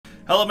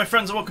Hello my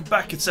friends and welcome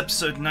back, it's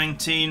episode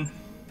 19.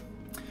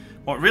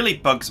 What really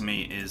bugs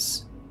me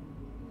is...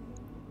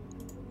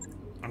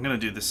 I'm going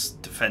to do this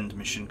defend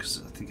mission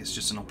because I think it's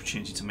just an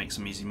opportunity to make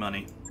some easy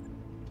money.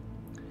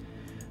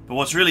 But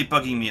what's really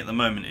bugging me at the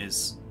moment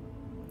is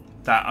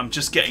that I'm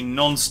just getting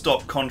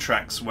non-stop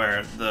contracts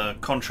where the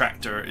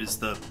contractor is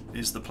the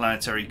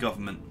planetary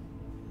government.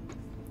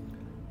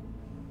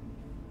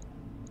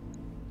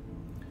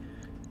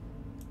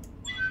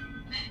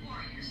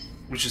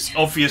 Which is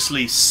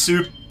obviously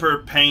super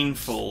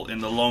painful in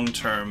the long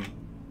term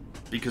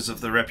because of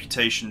the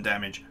reputation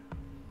damage.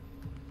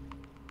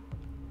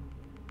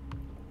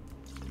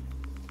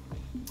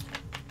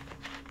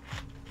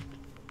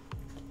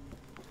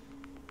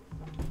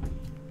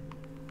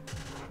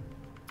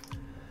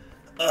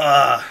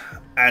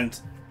 And,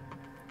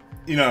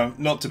 you know,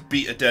 not to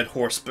beat a dead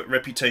horse, but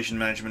reputation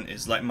management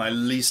is like my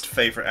least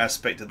favorite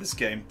aspect of this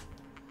game.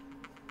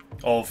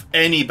 Of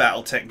any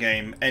BattleTech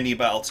game, any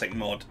BattleTech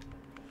mod.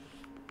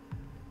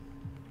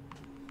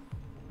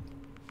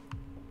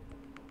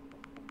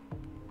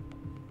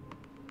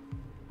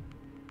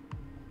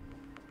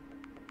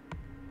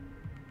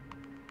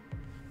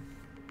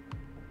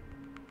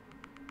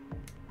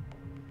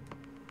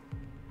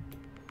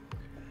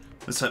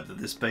 Let's hope that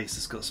this base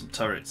has got some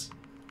turrets,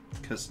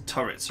 because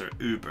turrets are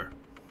uber.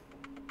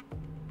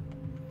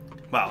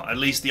 Well, at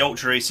least the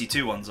Ultra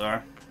AC2 ones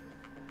are.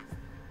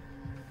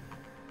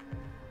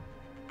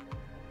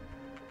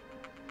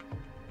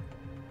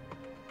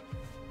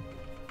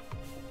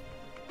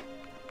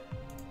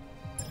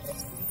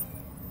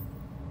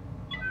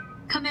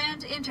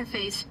 Command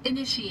interface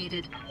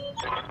initiated.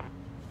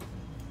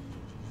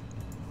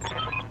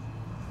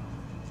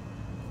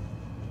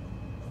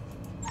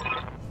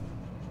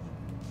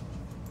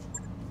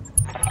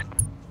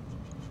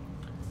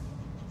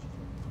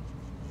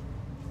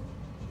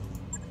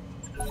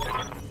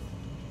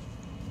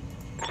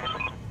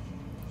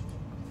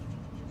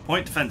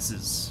 Point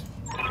defenses.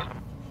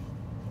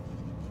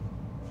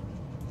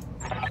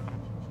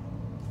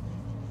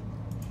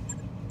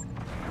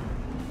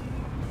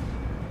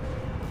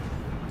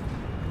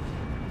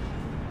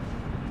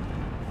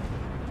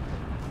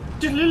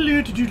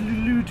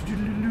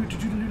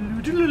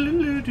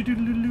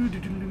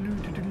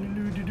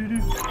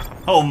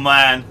 Oh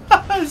man,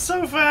 it's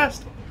so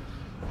fast.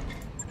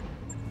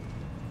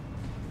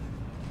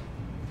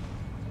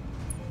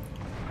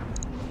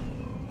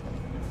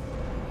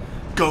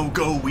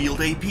 Go wield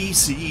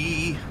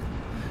APC.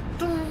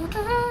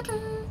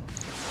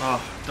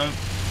 Oh, don't.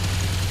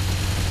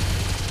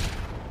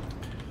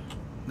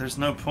 There's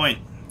no point.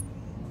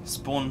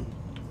 Spawn.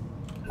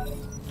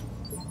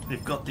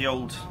 They've got the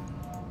old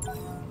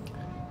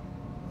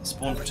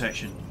spawn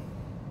protection.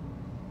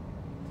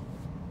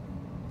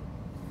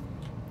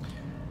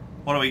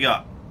 What do we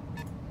got?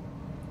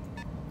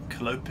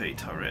 Calope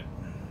turret.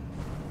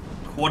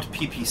 Quad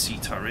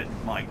PPC turret.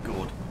 My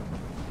god.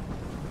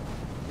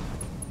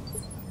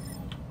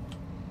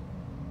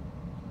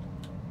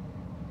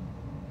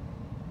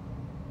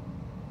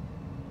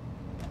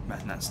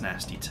 Man, that's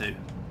nasty too.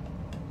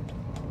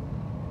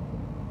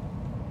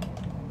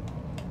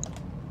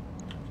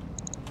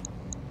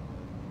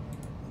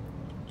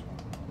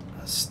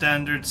 A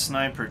standard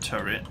sniper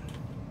turret.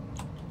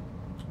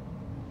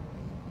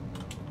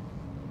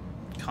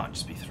 Can't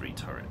just be 3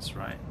 turrets,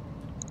 right?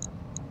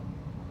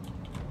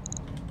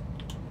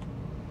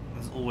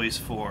 There's always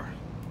 4.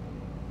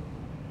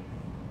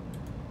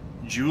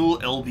 Dual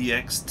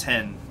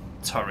LBX-10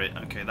 turret.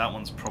 Okay, that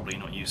one's probably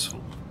not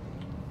useful.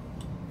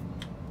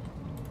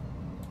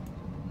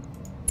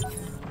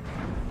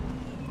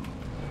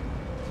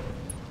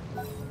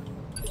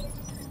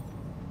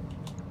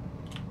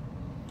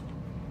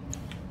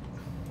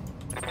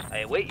 I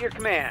await your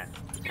command.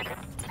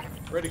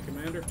 Ready,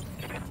 Commander.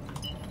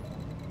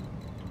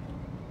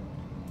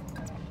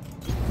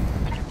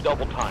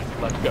 Double time.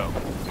 Let's go.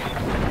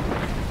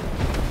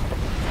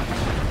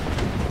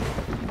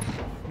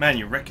 Man,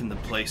 you're wrecking the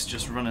place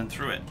just running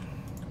through it.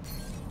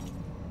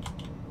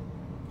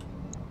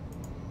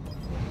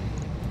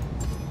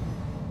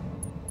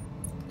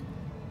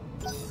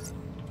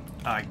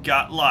 I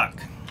got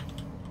luck.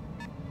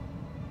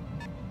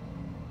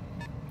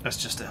 That's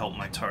just to help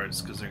my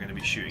turrets because they're going to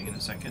be shooting in a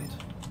second.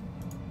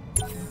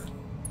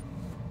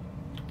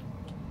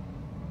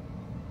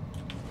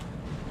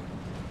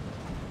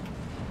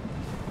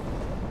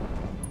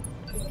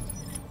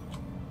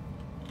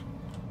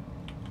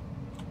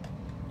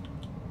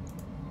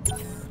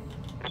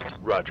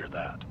 Roger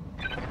that.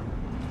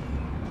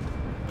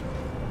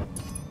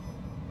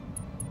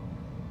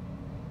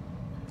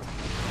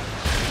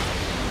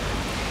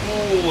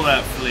 Oh,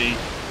 that flea.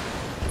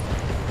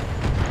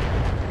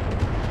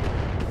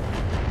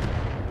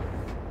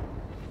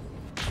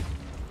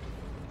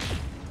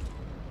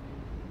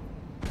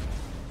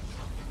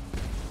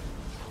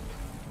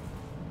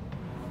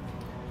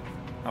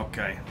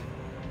 Okay.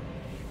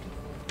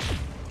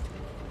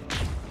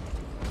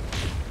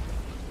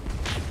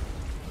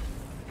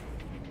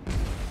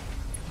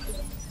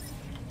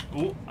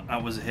 Oh,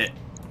 that was a hit.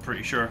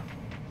 Pretty sure.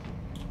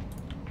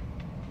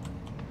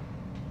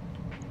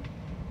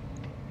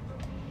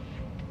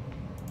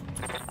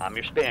 I'm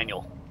your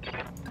spaniel.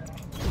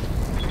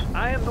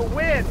 I am the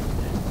wind!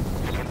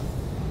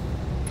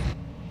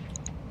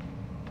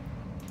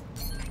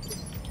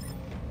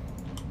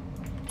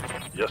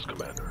 Yes,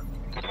 Commander.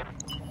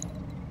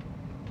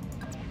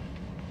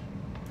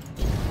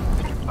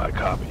 I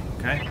copy.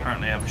 Okay,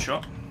 apparently I have a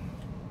shot.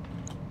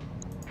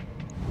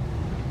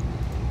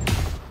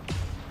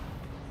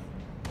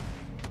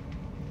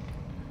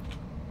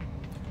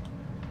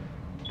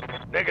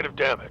 Negative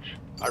damage.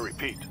 I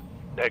repeat.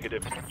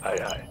 Negative. Aye,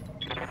 aye.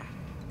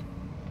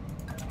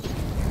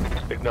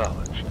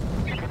 Acknowledged.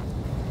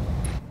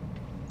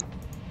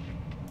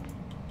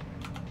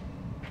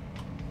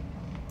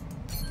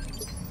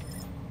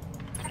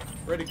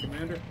 Ready,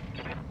 Commander.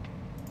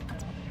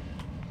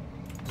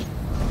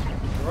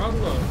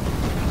 Throttle up.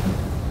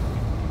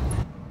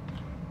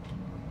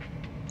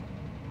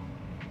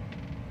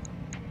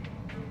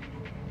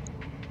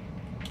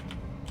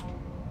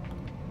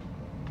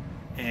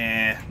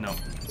 No.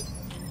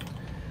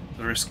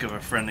 The risk of a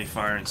friendly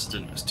fire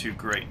incident is too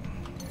great.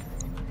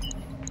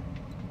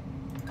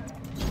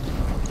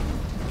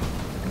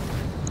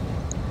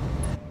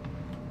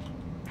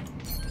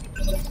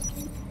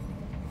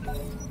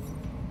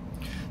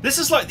 This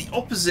is like the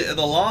opposite of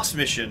the last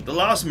mission. The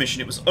last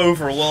mission, it was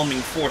overwhelming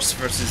force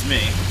versus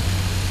me.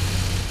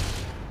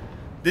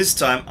 This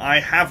time,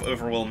 I have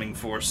overwhelming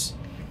force.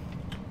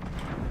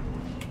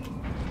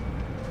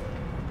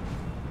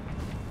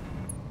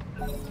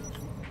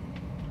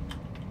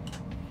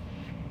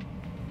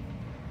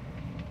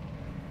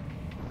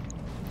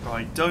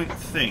 I don't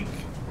think...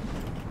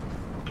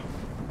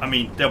 I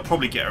mean, they'll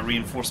probably get a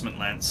reinforcement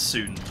lance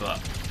soon,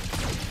 but...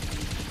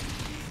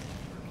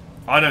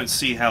 I don't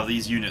see how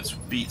these units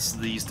beats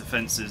these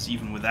defenses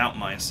even without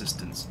my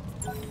assistance.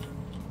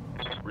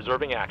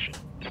 Reserving action.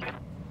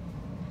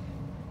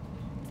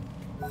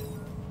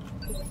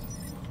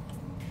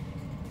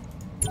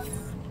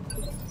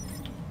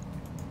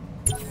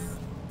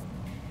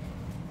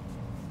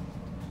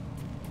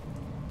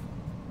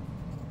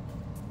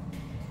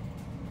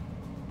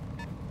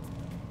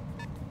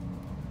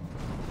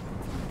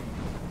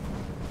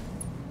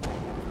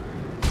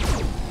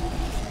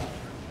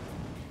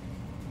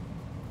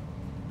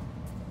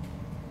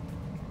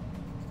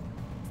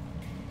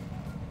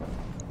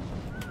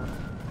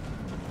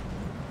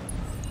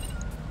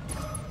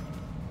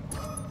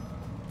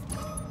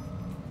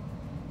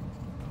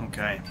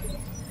 Okay.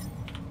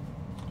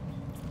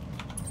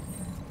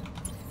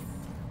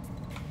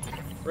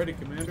 Ready,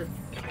 Commander.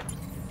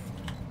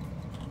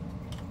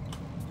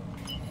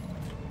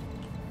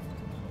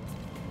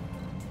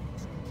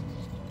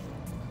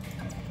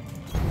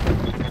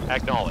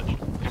 Acknowledged.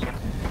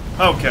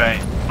 Okay,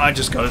 I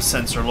just got to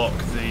sensor lock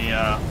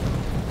the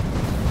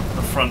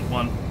front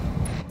one.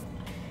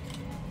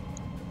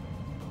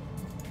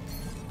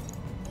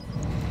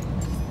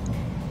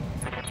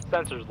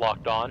 Sensors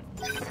locked on.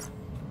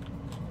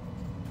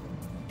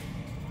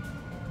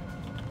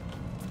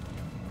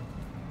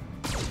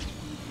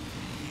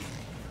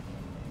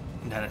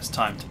 And then it's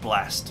time to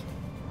blast.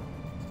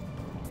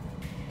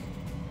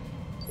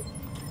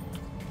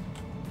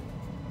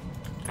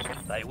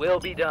 They will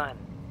be done.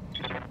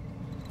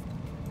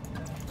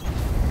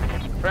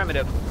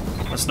 Affirmative.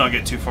 Let's not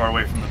get too far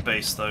away from the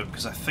base though,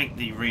 because I think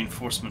the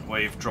reinforcement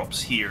wave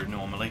drops here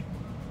normally.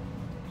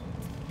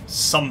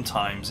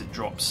 Sometimes it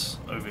drops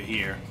over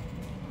here.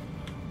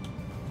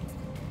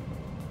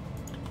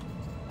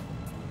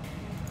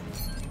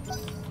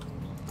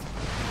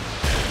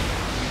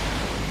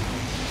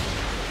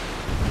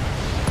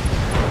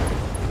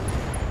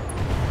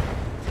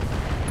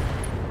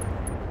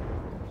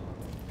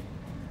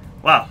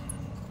 Wow,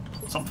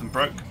 something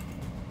broke.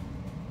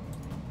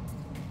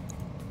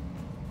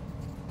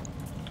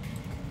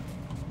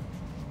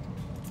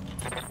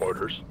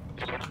 Orders.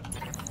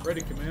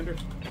 Ready, Commander.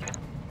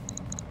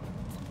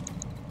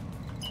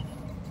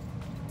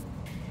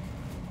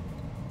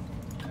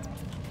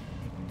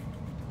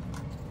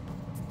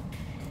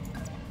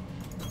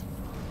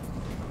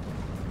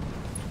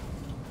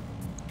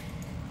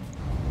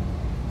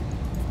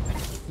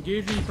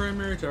 Engaging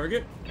primary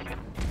target.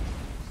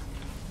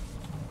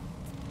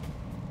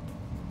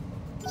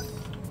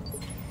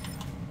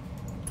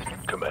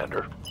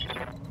 Commander.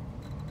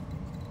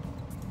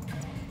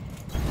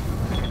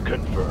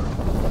 Confirm.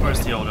 Where's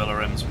the old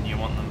LRMs when you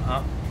want them,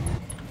 huh?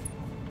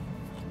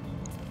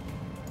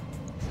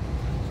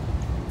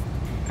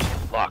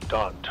 Locked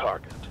on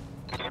target.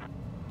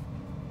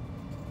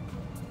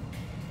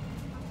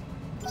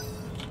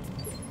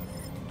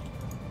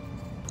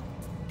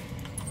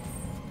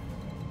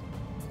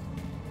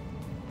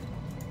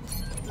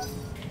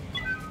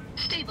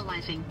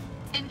 Stabilizing.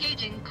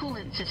 Engaging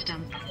coolant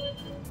system.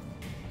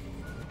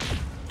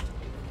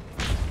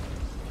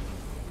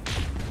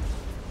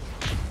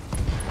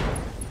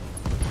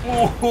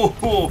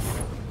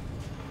 Oof.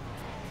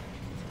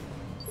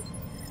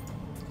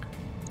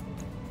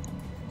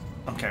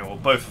 Okay, well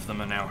both of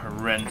them are now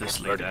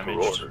horrendously Ready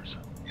damaged. for orders.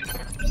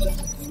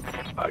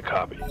 I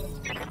copy.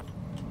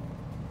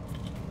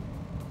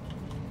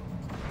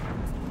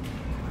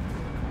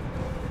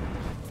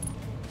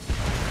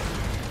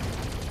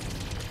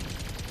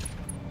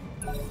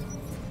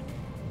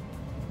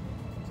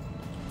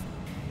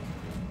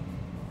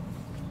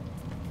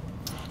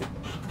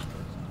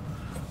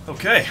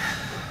 Okay,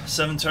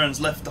 7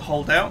 turns left to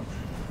hold out.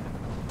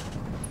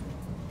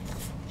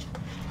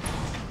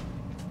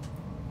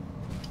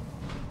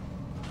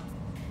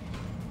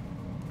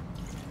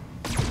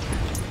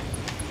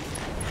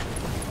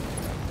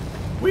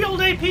 Wheeled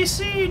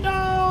APC,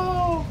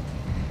 no!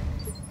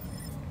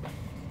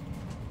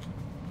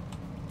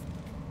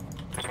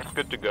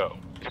 Good to go.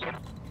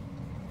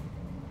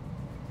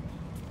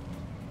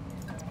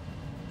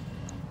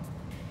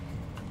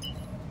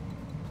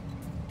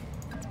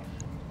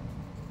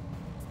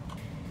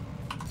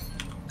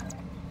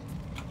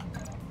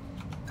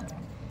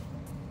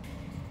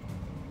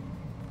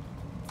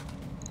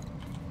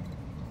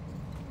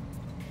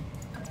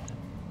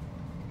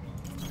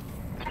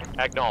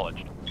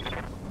 Acknowledged.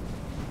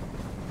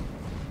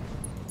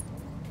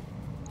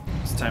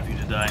 It's time for you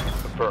to die.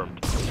 Confirmed.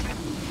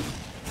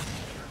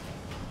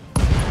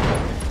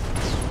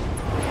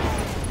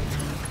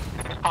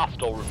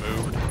 Hostile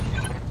removed.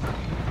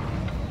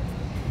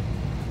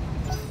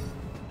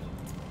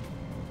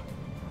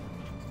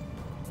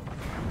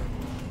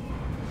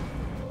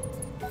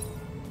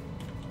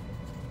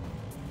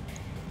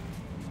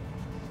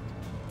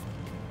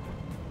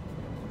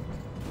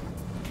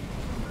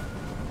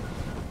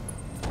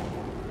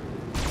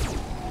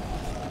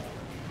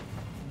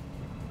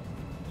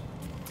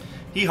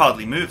 He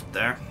hardly moved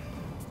there.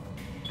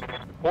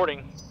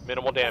 Reporting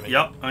minimal damage.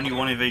 Yep, only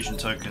 1 evasion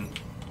token.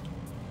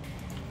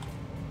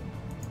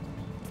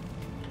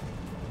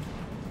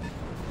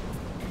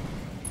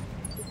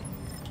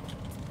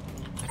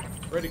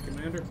 Ready,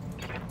 Commander.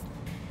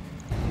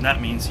 And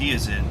that means he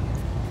is in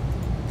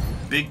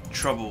big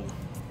trouble.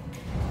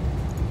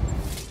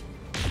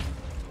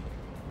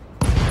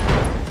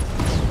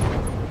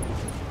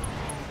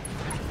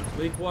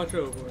 Fleet watch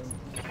over him.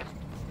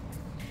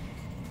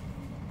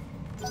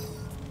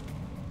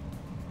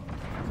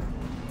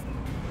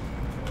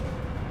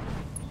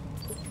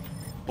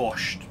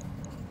 Boshed.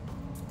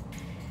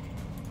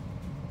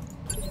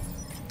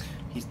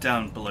 He's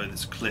down below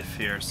this cliff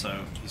here,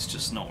 so he's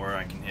just not where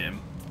I can hit him.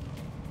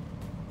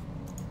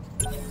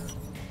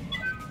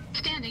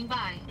 Standing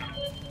by.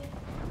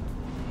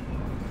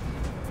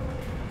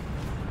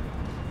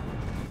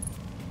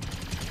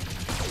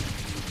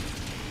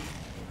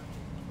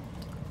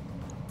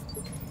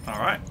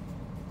 Alright.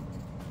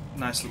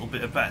 Nice little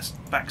bit of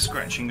back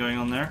scratching going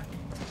on there.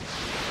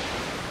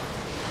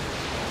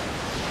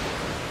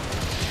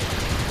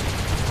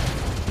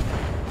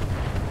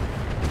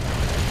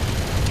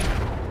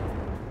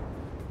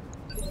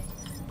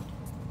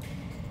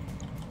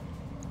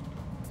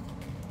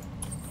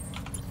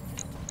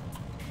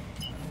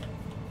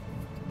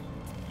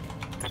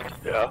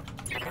 Yeah.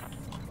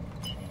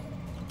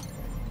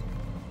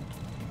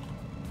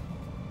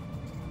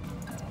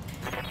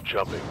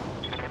 Jumping.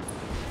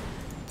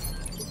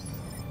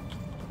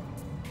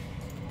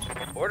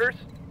 Orders?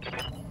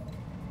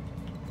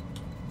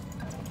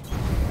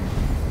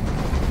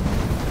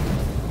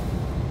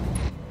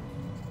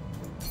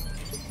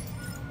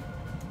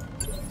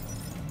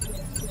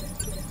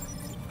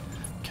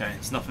 Okay,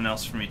 there's nothing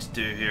else for me to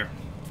do here.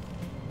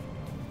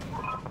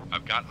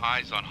 I've got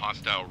eyes on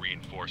hostile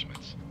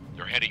reinforcements.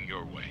 They're heading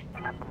your way.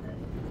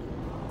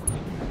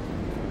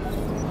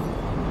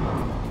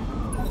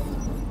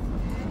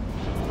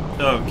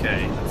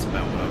 Okay, that's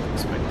about what I was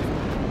expecting.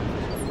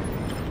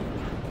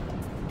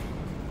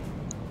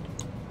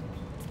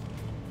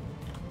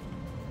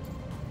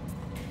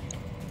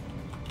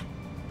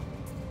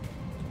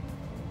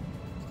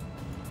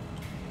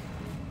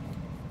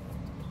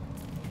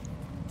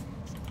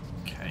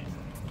 Okay.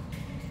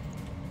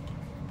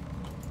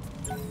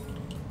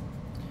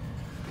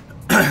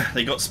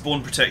 They got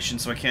spawn protection,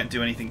 so I can't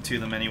do anything to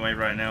them anyway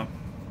right now.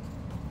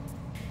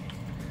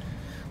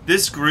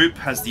 This group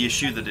has the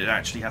issue that it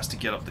actually has to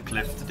get up the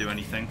cliff to do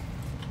anything.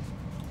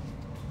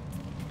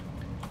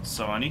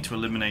 So I need to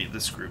eliminate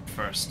this group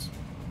first.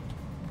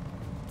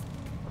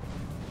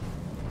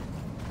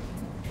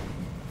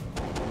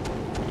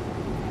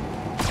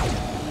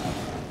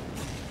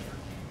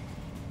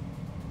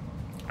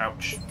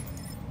 Ouch.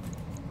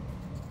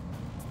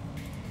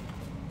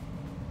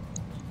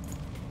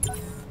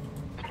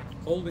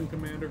 Holding,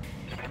 Commander.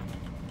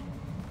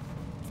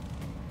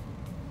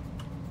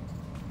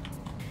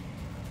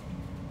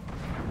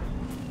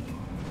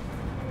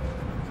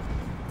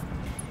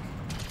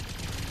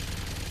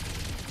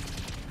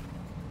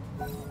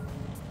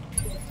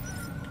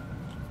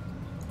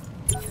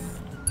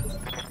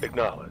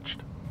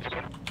 Acknowledged.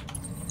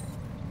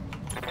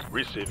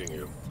 Receiving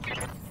you.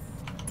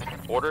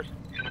 Orders?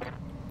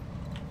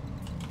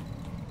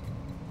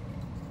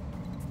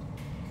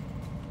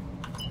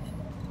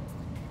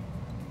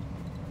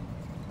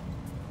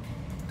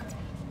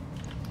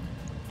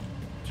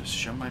 Just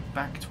show my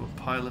back to a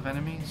pile of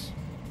enemies.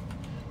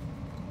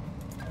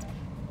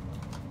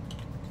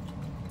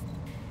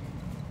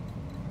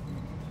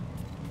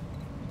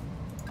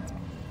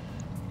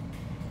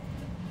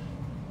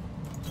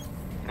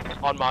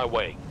 On my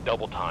way.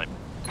 Double time.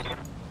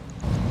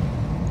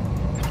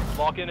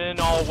 Locking in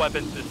all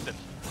weapon systems.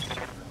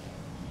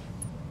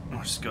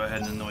 I'll just go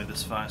ahead and annoy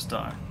this fire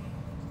starter.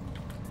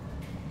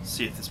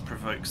 See if this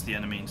provokes the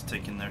enemy into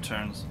taking their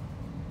turns.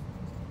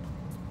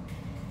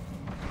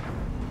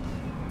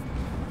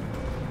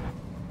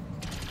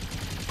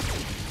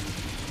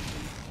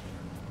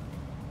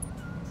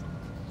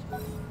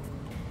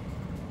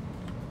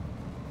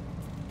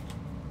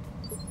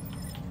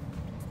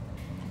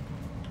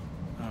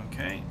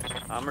 Okay.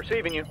 I'm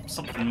receiving you.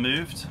 Something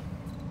moved.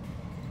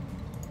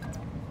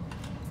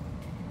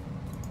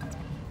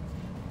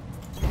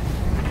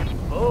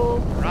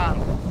 Full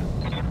throttle.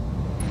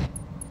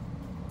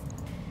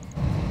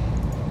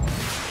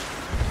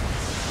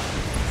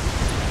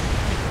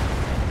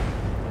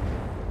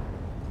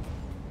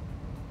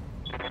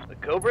 The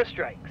Cobra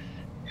strikes.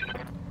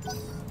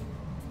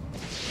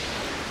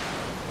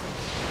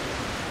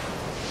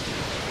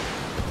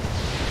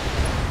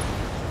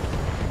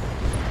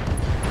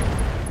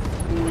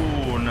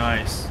 Ooh,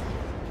 nice.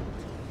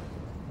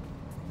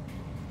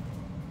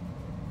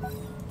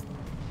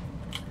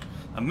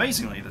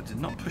 Amazingly, that did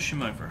not push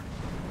him over.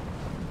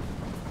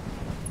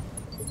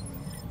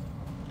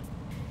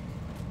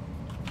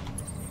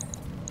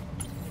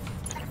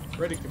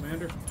 Ready,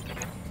 Commander.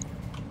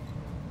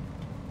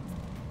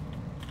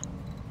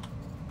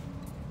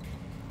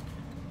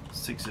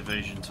 Six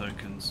evasion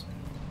tokens.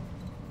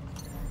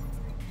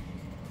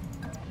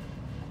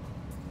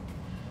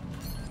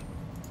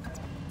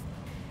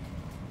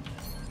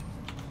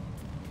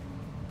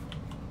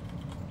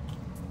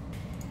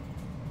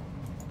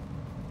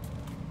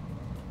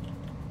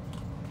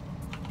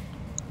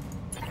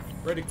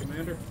 Ready,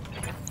 Commander.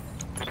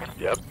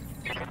 Yep.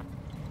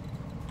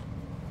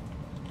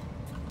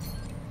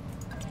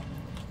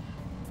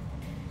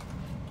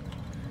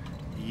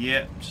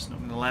 Yep, just not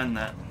going to land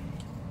that.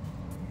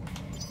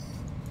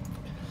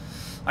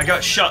 I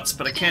got shots,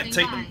 but I can't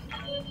take them.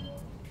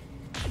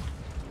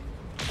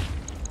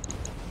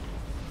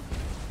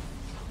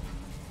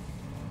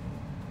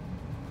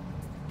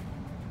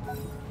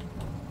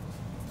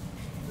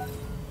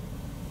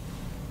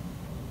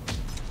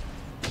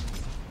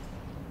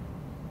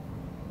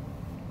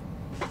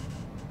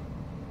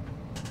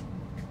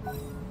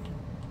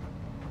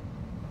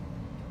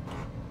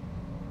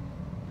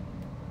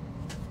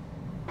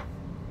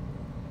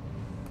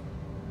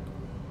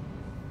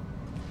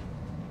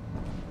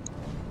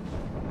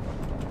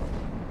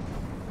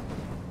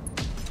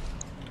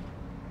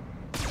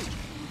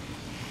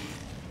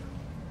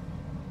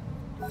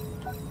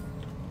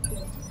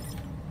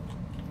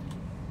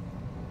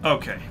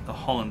 Okay, the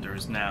Hollander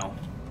is now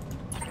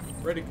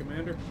Ready,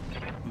 Commander.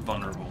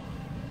 vulnerable.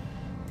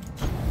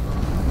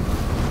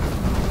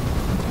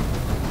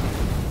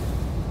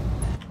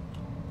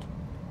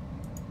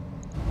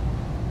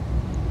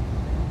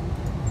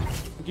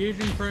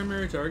 Engaging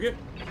primary target.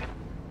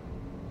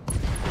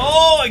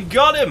 Oh, I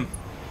got him!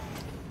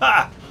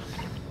 Ha!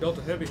 Dealt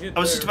a heavy hit I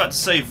was there. just about to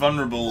say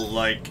vulnerable,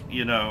 like,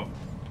 you know,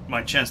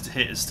 my chance to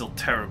hit is still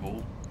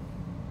terrible.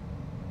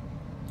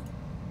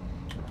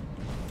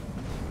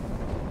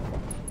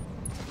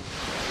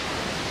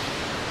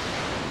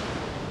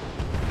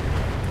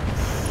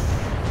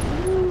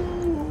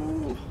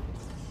 Ooh.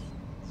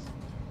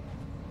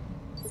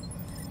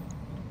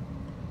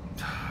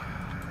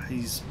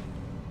 He's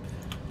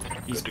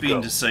to been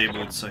go.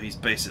 disabled, so he's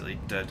basically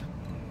dead.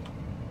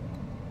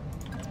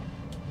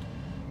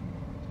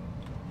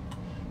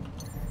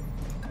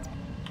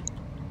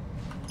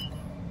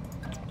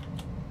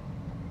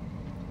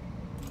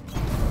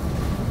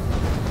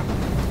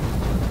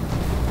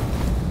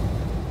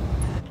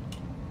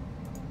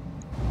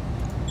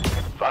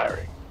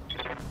 Firing.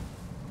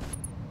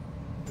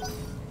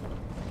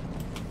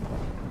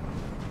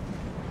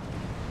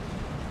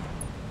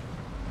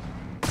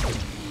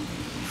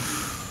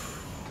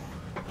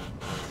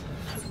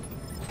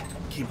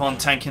 Keep on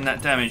tanking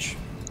that damage.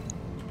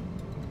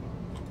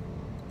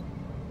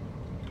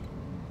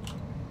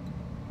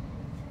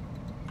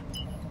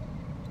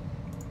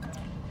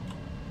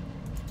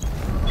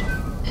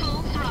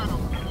 Full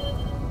throttle.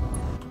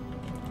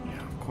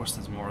 Yeah, of course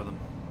there's more of them.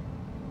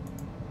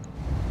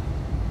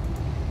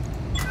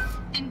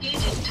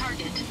 Engaging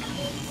target.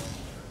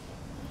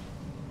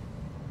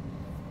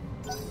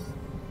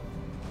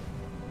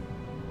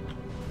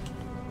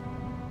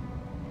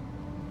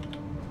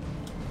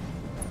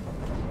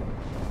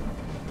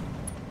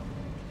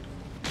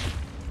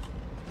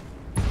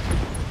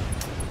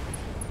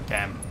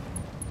 Damn.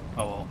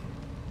 Oh well.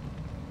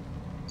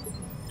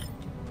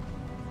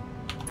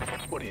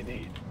 What do you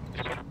need?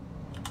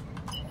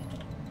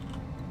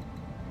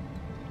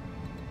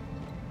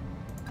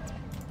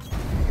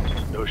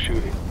 No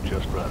shooting,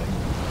 just running.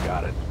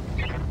 Got it.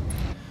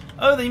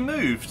 Oh, they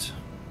moved.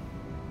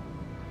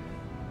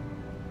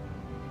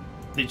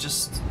 They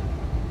just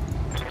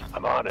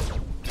I'm on it.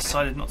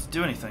 decided not to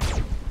do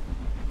anything.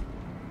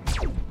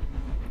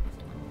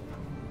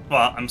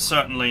 Well, I'm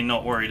certainly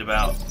not worried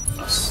about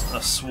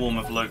a swarm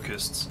of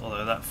locusts,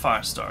 although that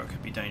fire starter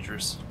could be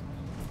dangerous.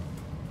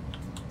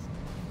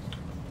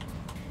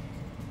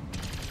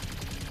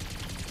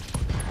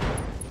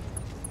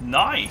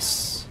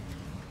 Nice!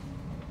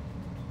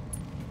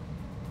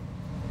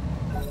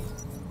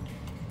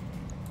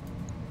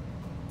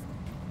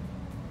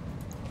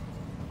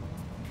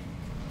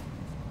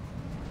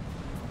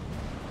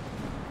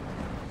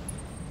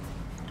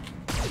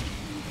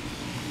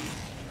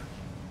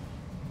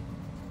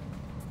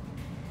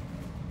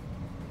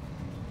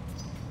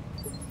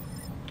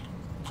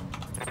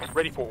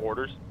 Ready for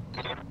orders.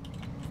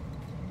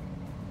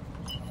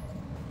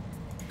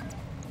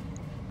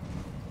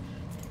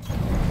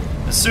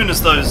 As soon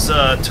as those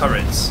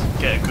turrets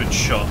get a good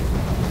shot,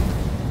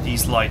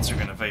 these lights are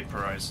going to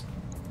vaporize.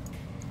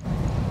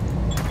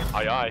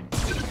 Aye, aye.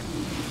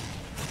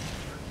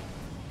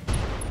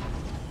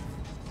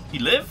 He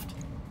lived?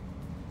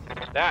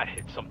 That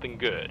hit something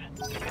good.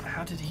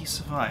 How did he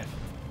survive?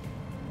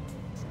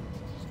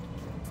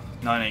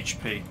 9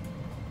 HP.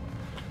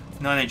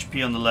 9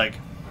 HP on the leg.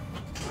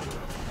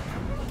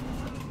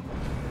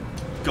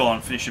 Go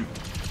on, finish him.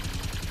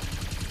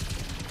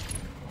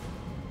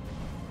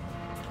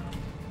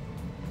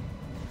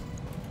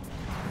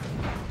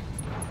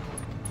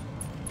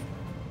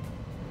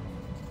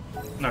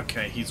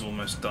 Okay, he's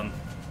almost done.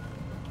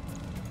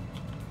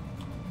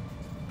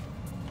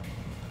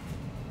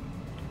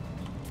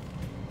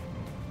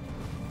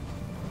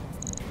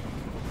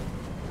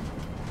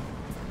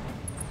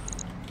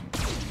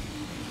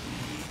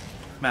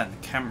 Man, the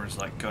camera's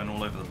like going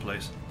all over the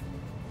place.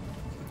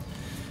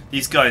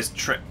 These guys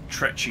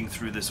trekking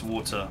through this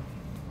water.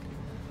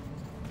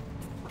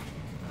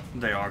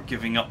 They are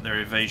giving up their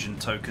evasion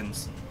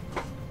tokens.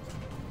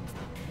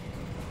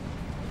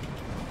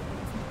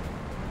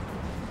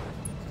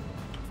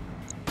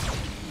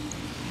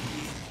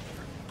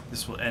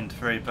 This will end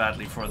very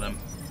badly for them.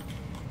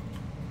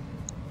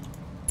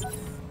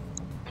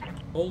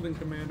 Holding,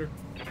 Commander.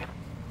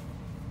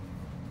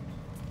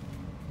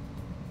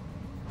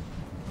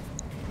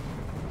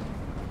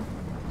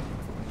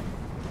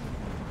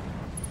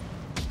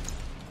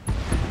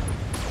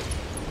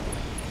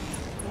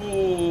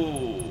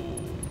 Oh,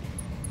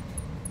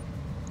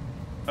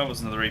 that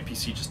was another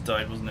APC just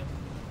died, wasn't it?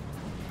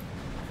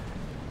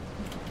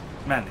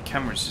 Man, the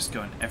camera's just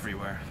going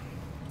everywhere.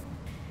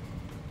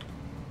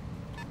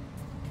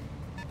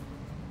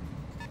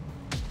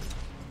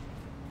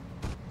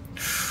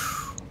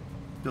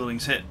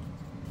 Buildings hit.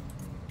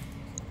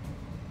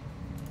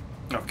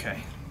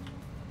 Okay.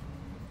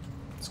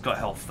 It's got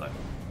health though.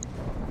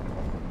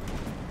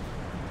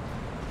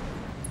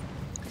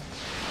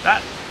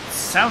 That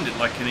sounded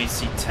like an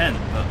AC-10,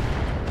 but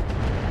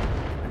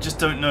I just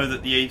don't know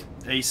that the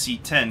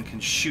AC-10 can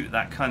shoot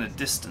that kind of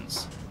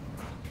distance.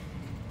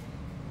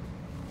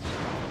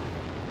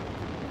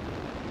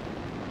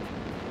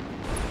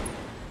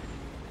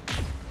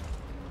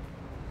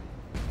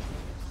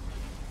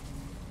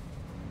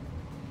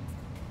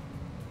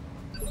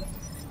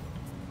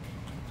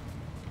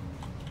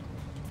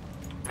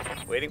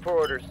 Waiting for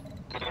orders.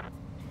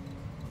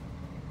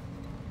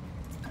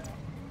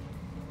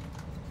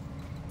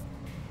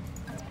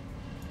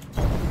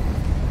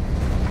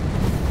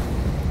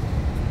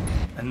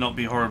 And not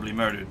be horribly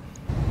murdered.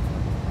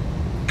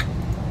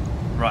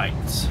 Right.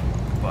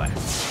 Goodbye.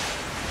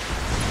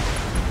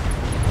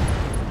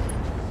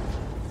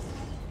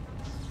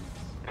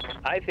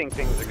 I think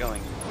things are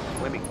going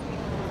swimmingly,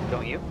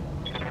 don't you?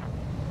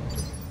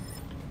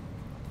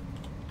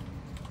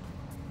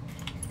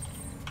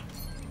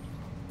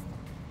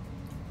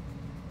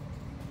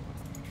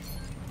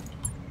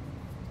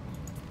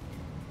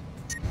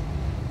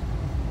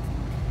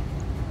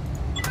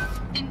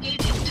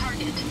 Engaging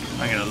target.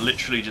 I'm gonna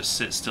literally just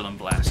sit still and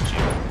blast you.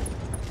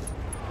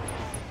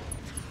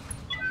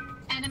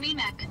 Enemy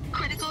mech.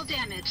 Critical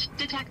damage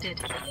detected.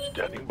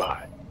 Standing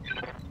by.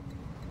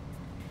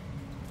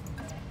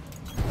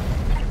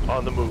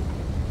 On the move.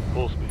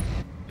 Full speed.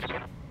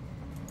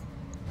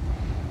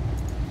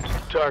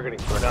 Targeting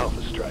for an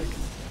alpha strike.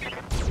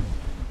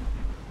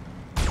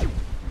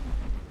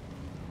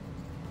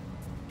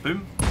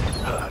 Boom.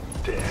 Ah,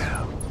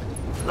 damn.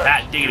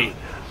 That diggity.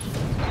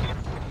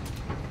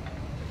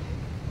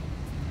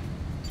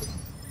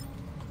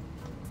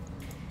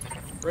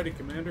 Ready,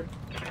 Commander.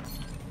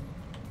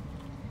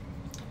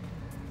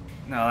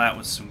 Now that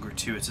was some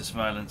gratuitous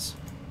violence.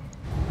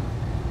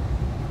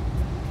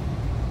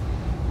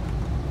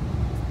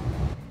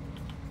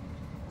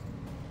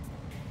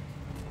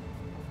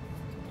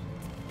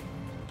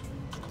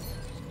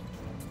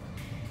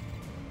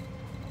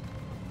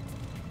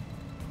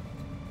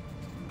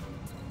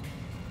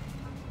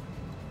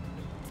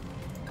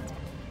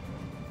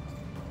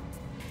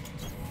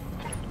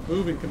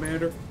 Moving,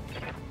 Commander.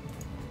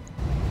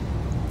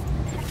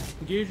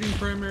 Engaging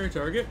primary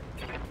target.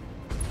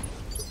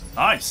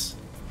 Nice.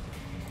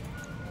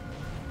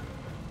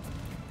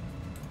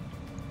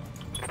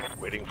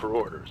 Waiting for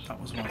orders. That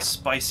was one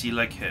spicy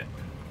leg hit.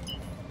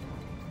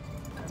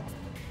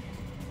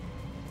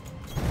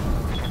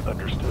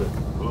 Understood.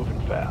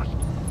 Moving fast.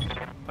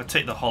 If I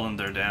take the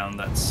Hollander down,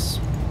 that's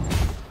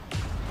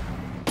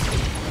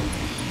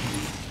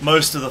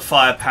most of the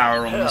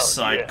firepower on Hell this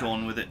side yeah.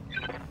 gone with it.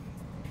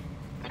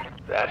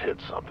 That hit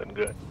something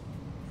good.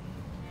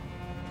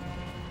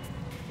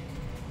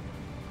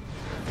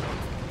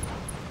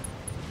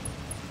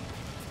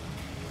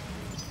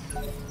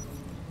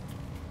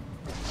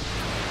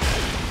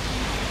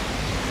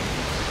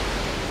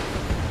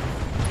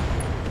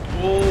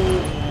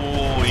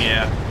 Oh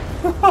yeah.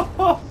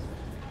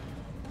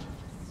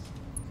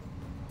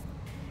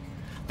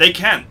 They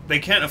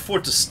can't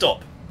afford to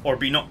stop. or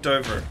be knocked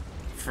over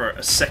for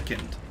a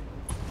second,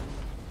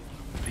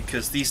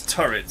 because these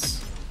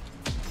turrets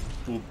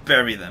will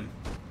bury them.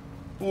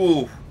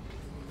 Ooh.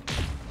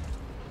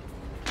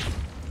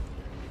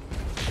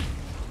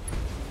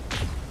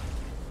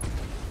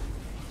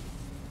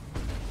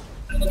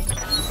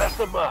 Mess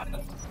them up.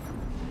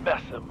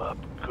 Mess them up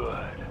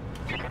good.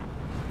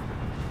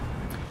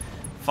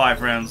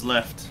 5 rounds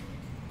left.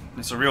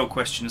 It's a real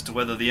question as to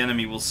whether the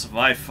enemy will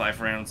survive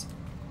 5 rounds.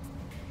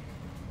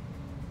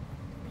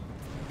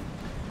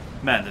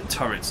 Man, the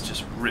turrets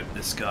just rip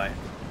this guy.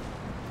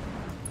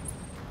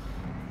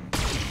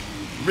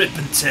 Rip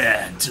and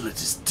tear until it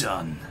is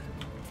done.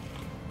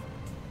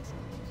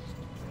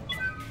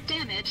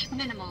 Damage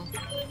minimal.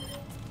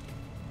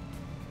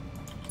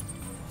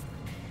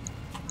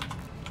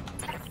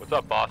 What's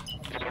up, boss?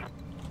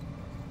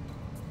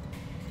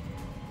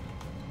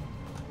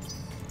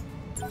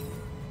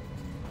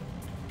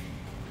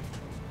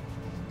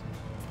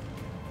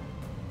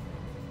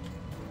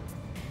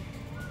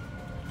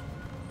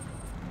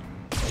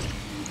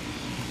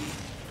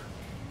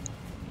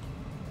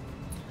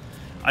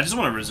 I just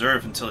want to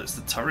reserve until it's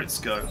the turrets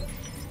go.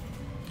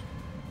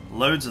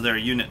 Loads of their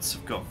units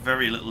have got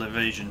very little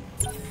evasion.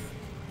 The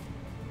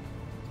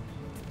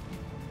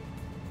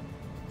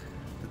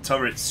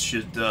turrets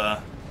should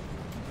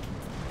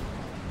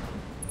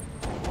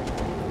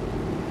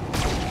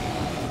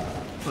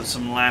put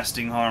some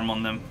lasting harm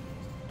on them.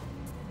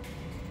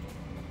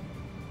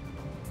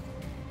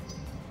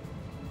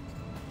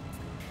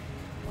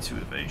 To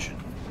evasion.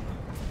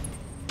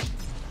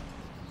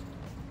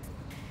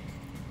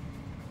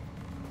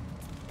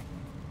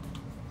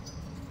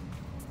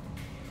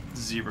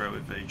 Zero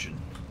evasion.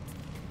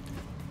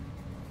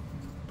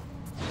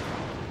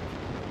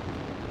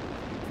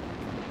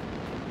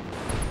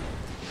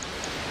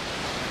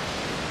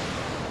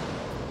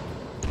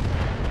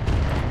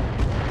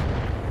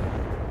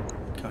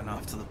 Going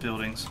after the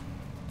buildings.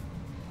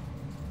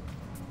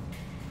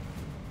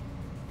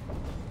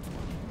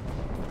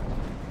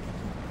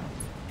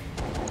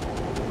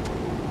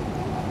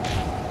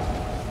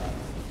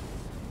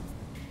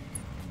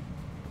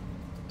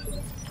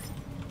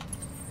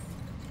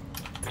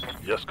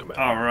 Yes,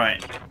 Commander. All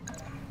right.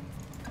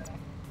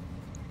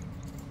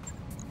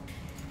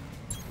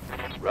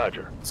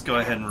 Roger. Let's go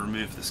ahead and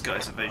remove this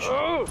guy's evasion.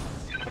 Oh!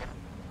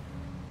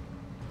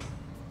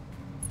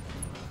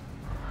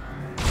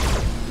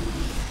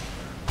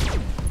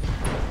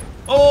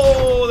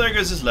 Oh, there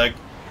goes his leg.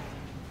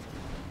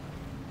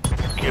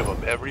 Give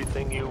him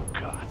everything you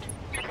got.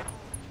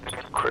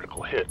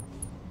 Critical hit.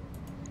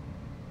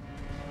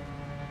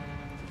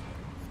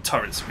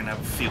 Turrets are gonna have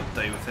a field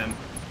day with him.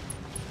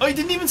 Oh, he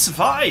didn't even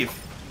survive!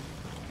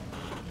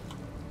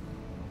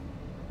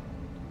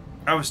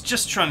 I was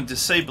just trying to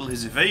disable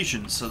his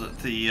evasion so that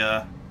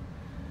the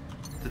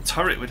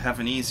turret would have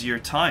an easier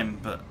time,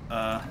 but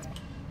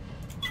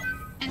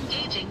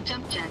Engaging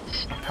jump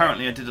jets.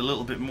 apparently I did a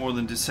little bit more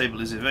than disable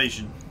his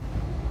evasion.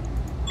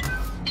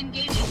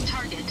 Engaging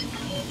target.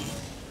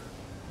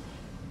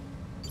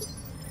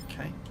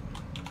 Okay.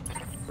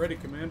 Ready,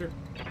 Commander.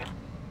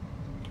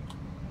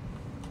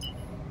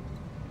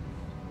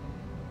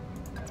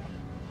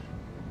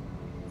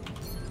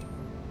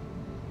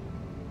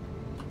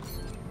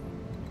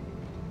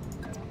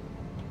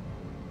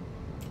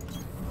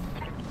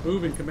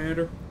 Moving,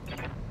 Commander.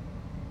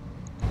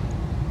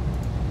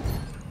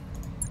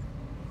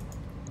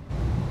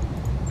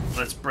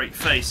 Let's break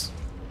face.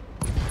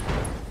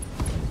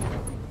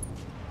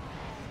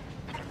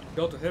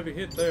 Dealt a heavy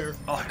hit there.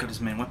 Oh, I got his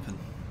main weapon.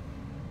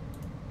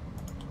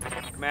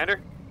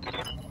 Commander?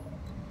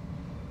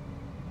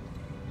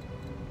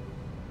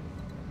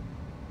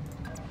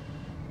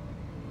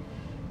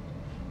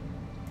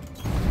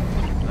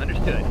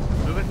 Understood.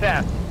 Moving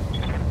fast.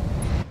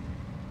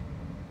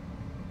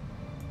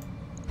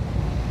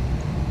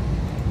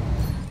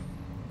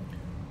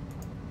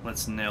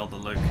 Let's nail the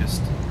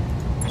locust.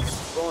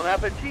 Bon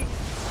appetit.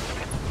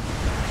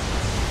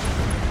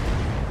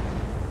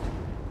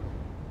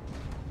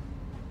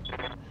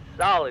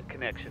 Solid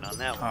connection on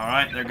that one.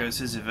 Alright, there goes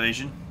his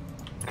evasion.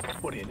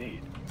 What do you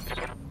need?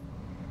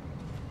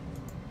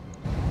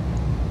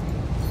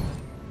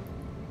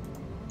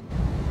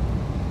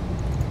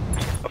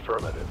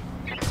 Affirmative.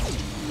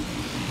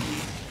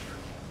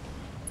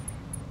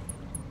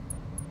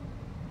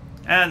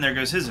 And there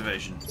goes his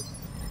evasion.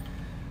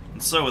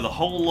 And so with a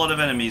whole lot of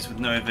enemies with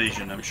no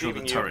evasion, I'm sure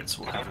the turrets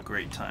will have a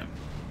great time.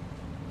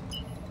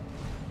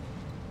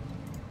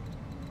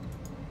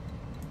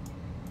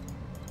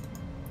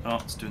 Oh,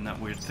 it's doing that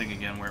weird thing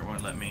again where it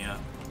won't let me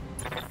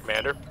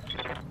Commander,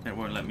 it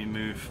won't let me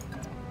move.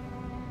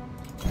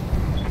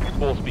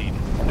 full speed,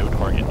 no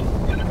target.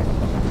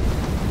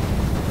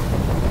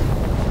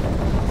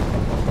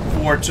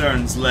 4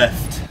 turns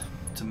left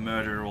to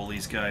murder all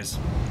these guys.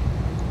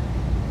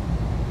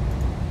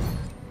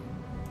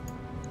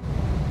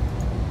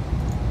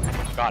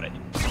 Got it.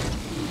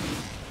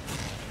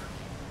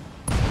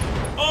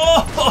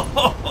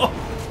 Oh!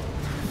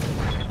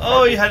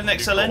 Oh, he had an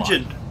XL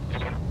engine.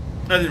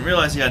 I didn't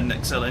realise he had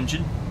an XL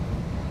engine.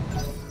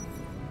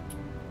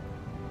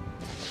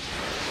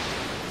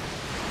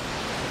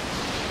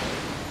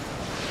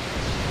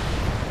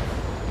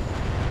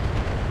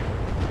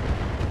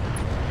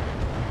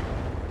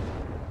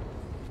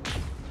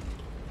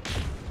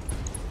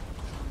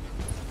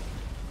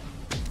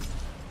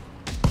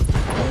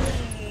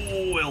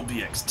 will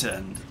be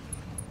extended.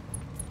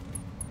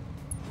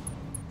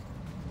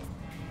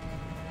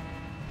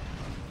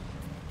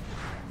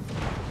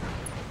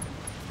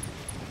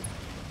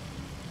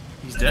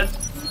 He's dead?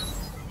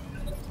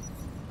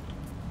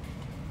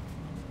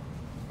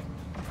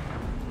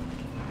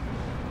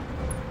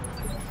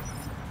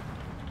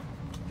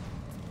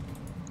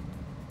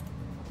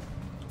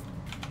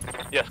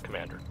 Yes,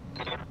 Commander.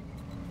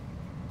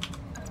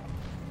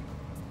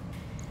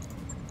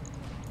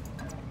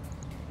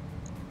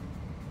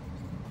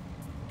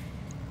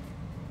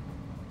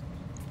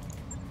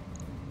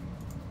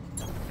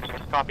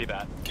 Copy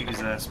that. Kick his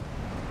ass.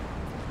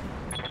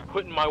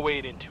 Putting my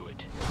weight into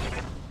it.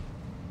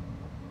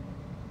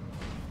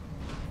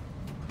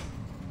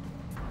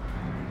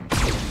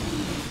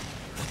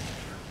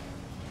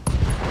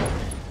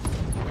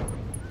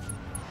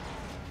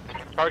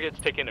 Target's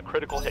taking a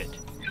critical hit.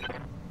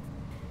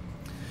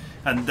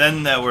 And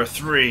then there were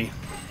 3.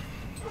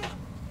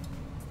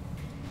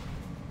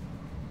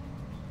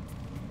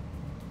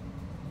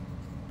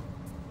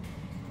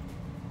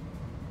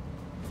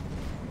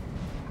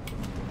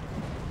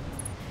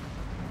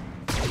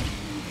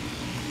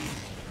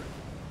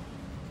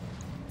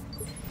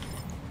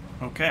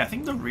 Okay, I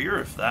think the rear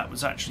of that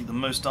was actually the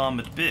most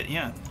armoured bit,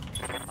 yeah.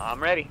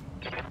 I'm ready.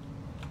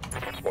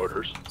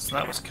 Orders. So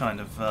that was kind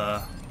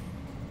of,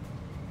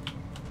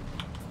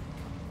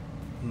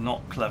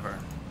 not clever.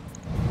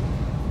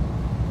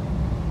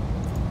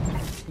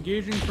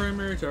 Engaging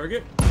primary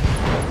target.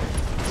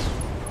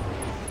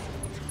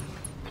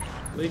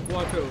 Lake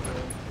Watovo.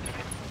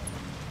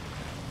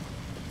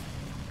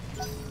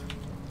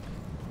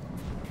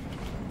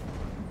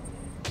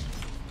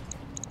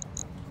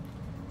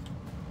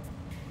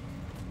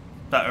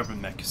 That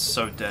urban mech is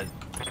so dead.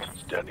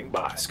 Standing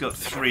by. It's got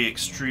 3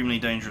 extremely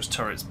dangerous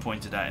turrets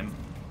pointed at him.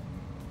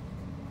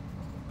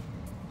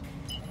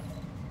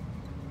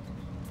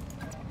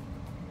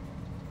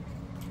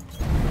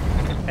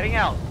 Heading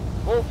out.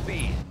 Full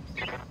speed.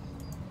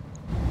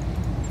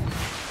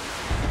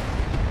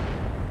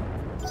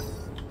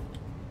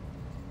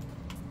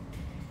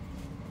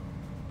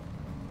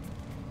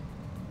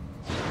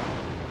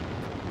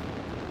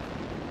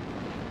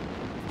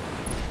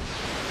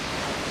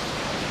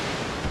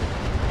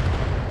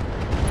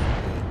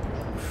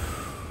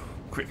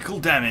 Critical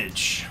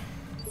damage.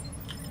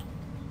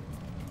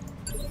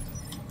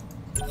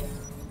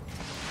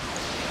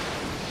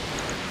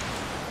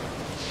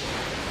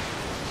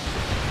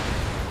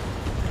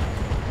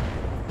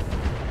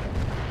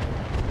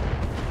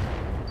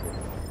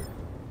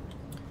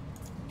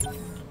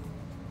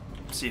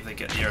 See if they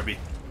get the RB.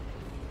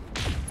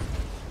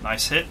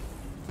 Nice hit.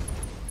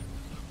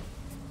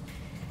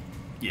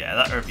 Yeah,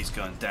 that RB's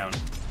going down.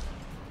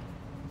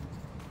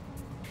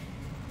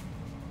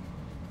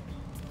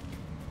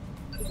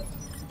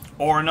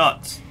 Or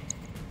not.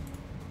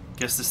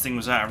 Guess this thing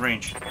was out of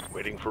range.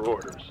 Waiting for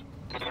orders.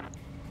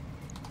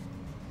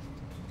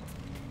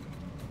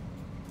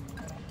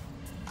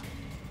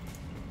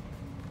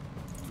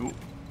 Ooh.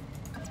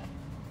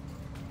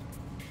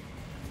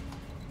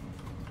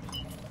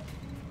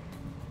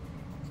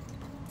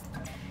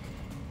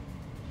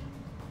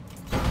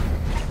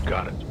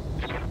 Got it.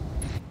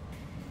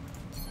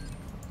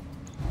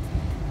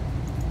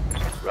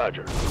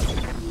 Roger.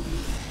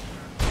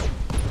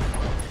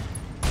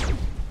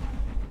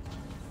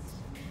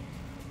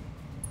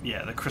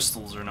 Yeah, the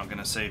crystals are not going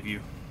to save you.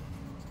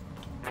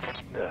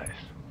 Nice.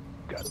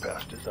 Got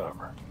past his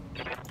armor.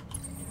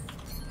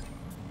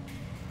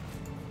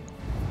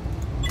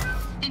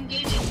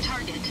 Engaging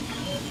target.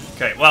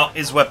 Okay, well,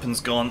 his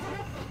weapon's gone.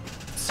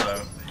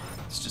 So,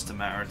 it's just a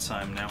matter of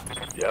time now.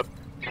 Yep.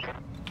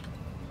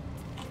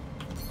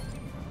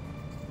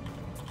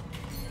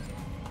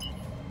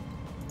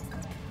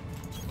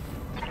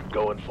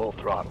 Going full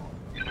throttle.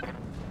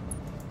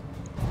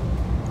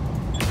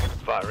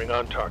 Firing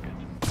on target.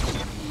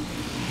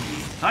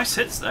 Nice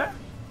hits there.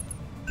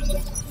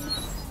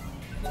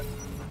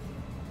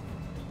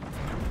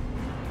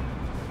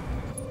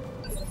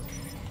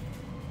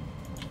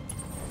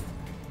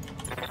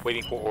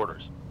 Waiting for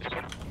orders.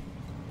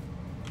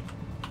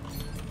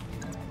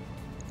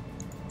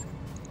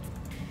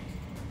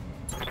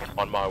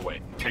 On my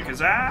way. Kick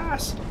his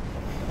ass!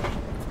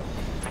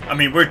 I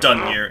mean, we're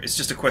done here. It's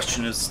just a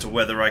question as to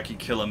whether I can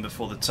kill him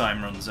before the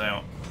time runs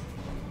out.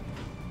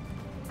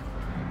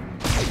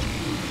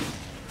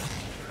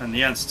 And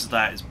the answer to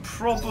that is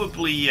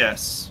probably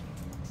yes.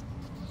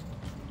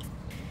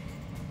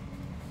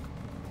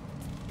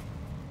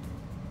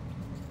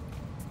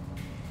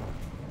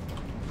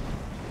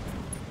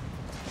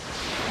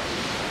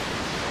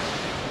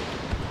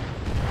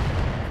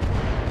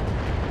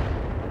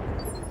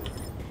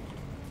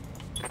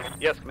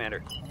 Yes,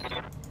 Commander.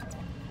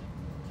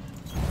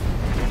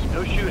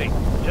 No shooting,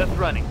 just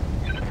running.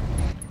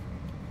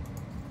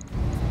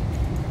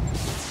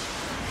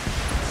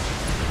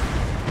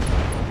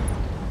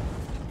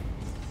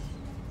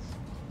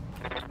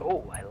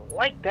 Oh, I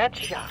like that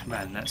shot.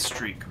 Man, that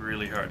streak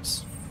really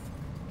hurts.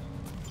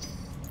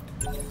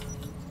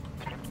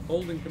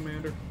 Holding,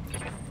 Commander.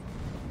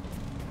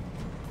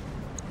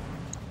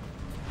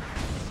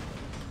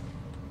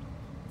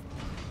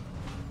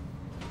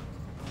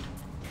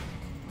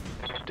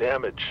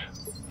 Damage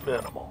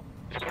minimal.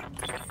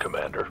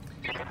 Commander.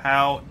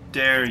 How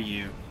dare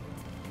you?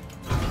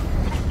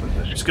 I'm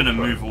Position just gonna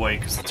confirmed. move away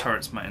because the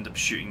turrets might end up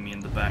shooting me in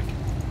the back.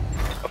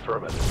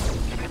 Affirmative.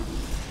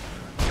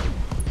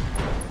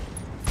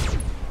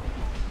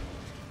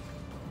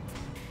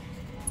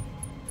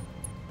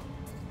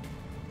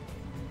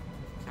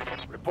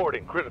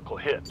 Reporting critical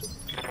hit.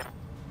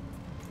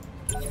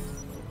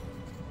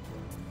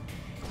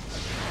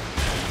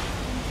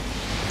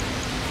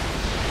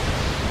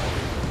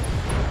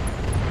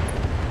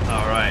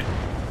 Alright.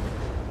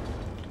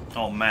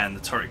 Oh man, the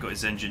turret got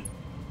his engine.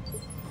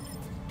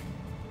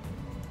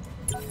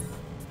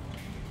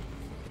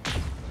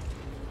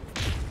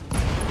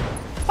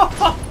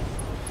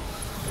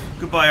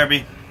 Goodbye,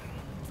 Herbie.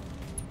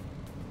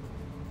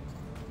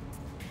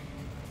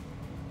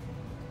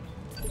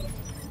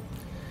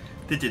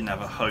 They didn't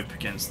have a hope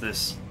against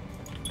this.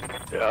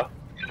 Yeah.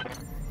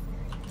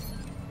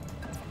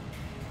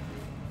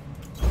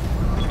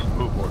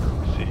 Move order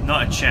received.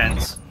 Not a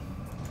chance.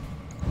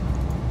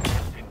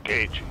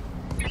 Engaging.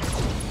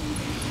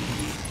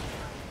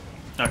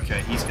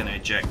 Okay, he's gonna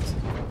eject.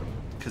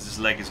 Because his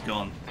leg is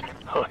gone.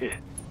 Oh yeah.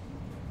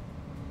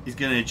 He's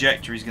gonna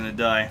eject or he's gonna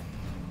die.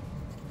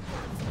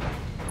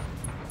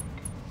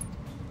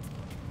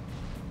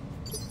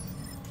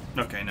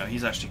 Okay, no,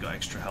 he's actually got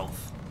extra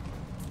health.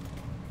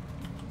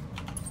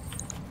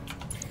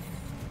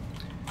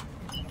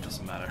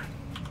 Doesn't matter.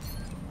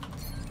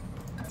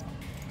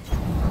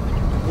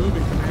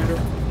 Moving,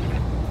 Commander.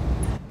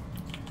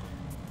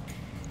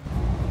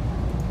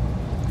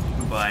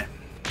 Goodbye.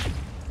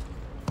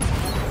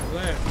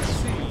 Left, I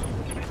see.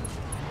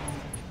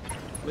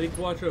 Lake,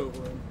 watch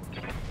over him.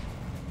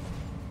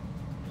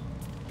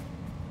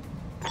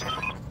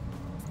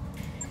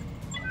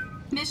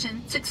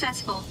 Mission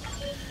successful.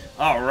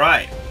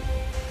 Alright.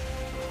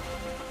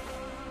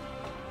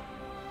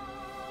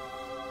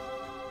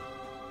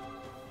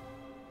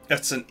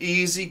 That's an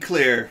easy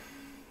clear.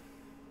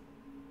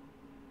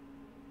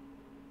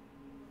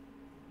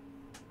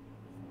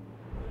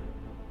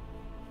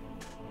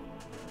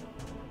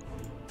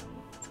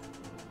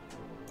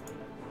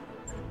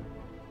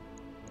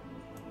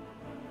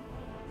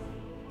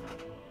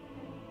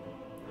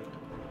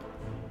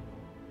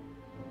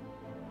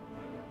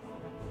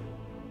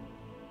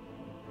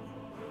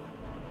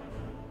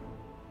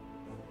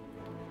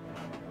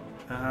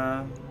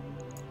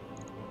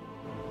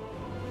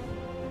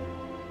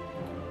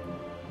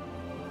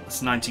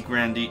 It's 90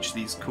 grand each,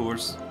 these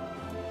cores.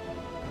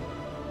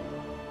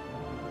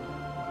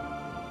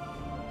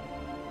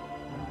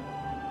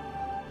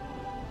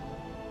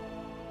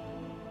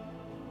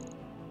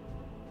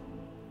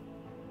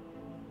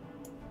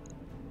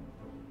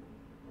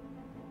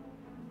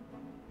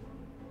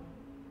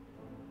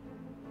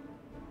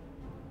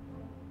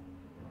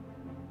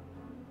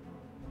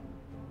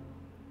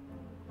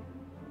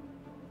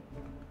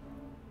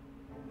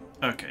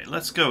 Okay,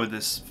 let's go with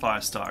this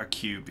Firestarter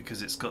Q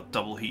because it's got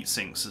double heat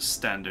sinks as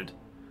standard.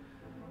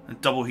 And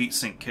double heat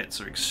sink kits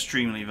are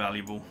extremely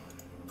valuable.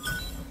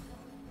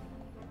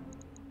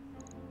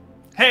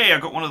 Hey, I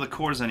got one of the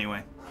cores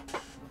anyway.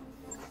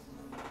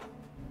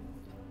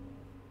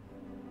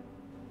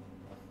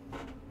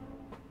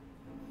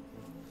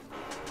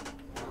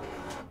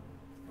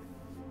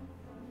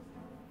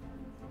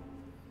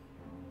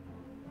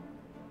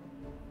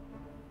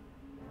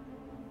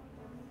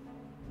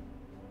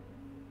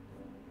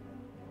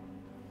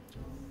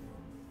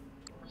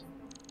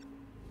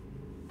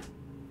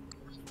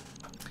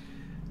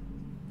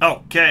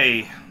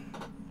 Okay,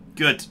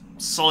 good,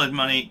 solid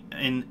money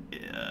in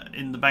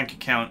the bank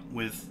account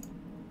with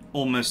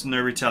almost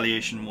no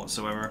retaliation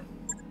whatsoever.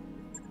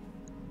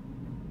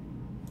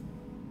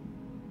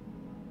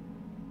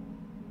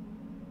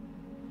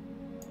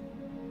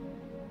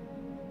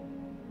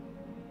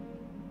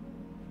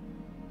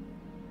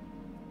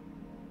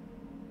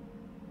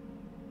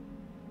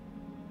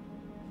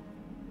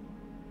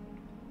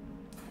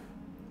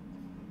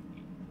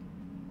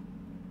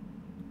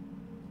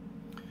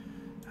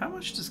 How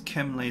much does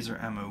chem laser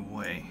ammo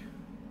weigh?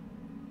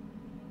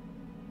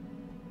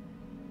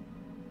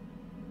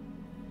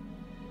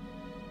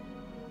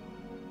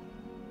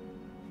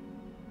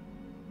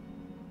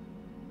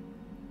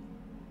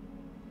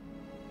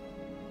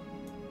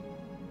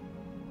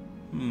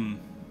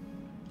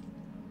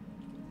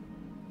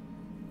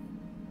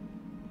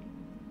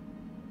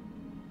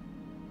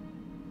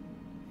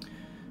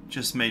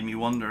 Just made me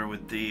wonder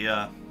with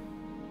the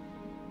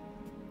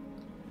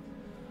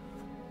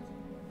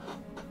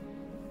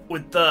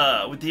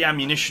with the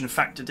ammunition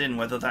factored in,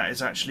 whether that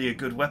is actually a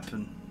good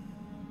weapon.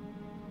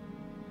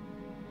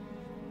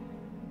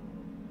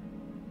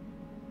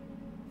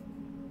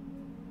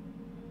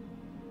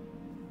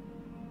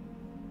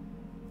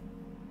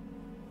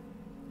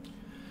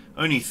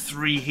 Only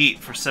 3 heat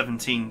for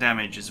 17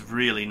 damage is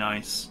really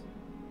nice.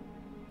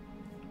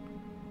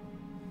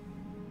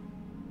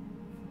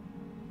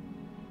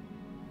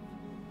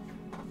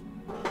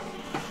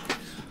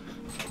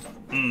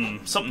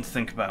 Something to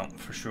think about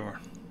for sure.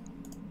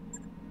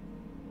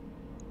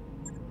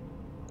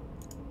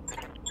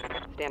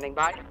 standing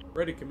by.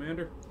 Ready,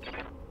 Commander.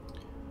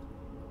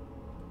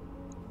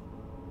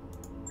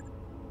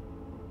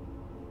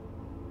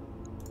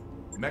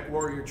 Mech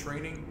warrior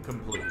training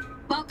complete.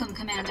 Welcome,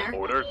 Commander.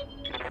 Orders.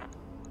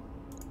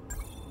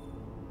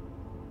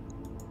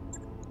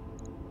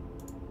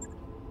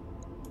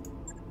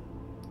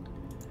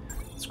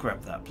 Let's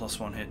grab that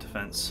 +1 hit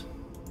defense.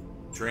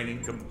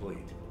 Training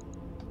complete.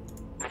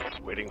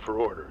 Waiting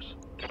for orders.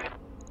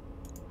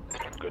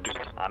 Good to...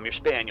 I'm your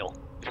spaniel.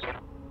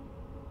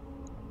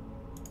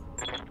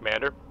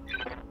 Commander?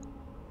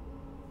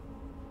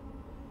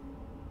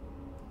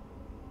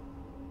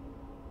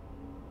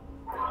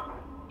 Dr.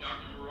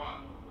 Murat,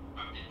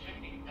 I'm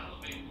detecting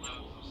elevated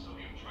levels of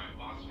sodium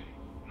triphosphate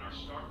in our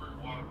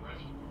starboard water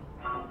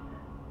reservoir.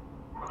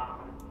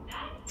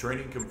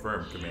 Training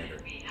confirmed, Commander.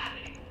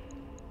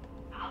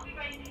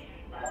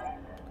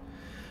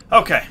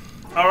 Okay,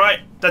 alright,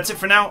 that's it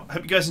for now.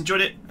 Hope you guys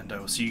enjoyed it, and I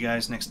will see you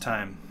guys next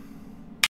time.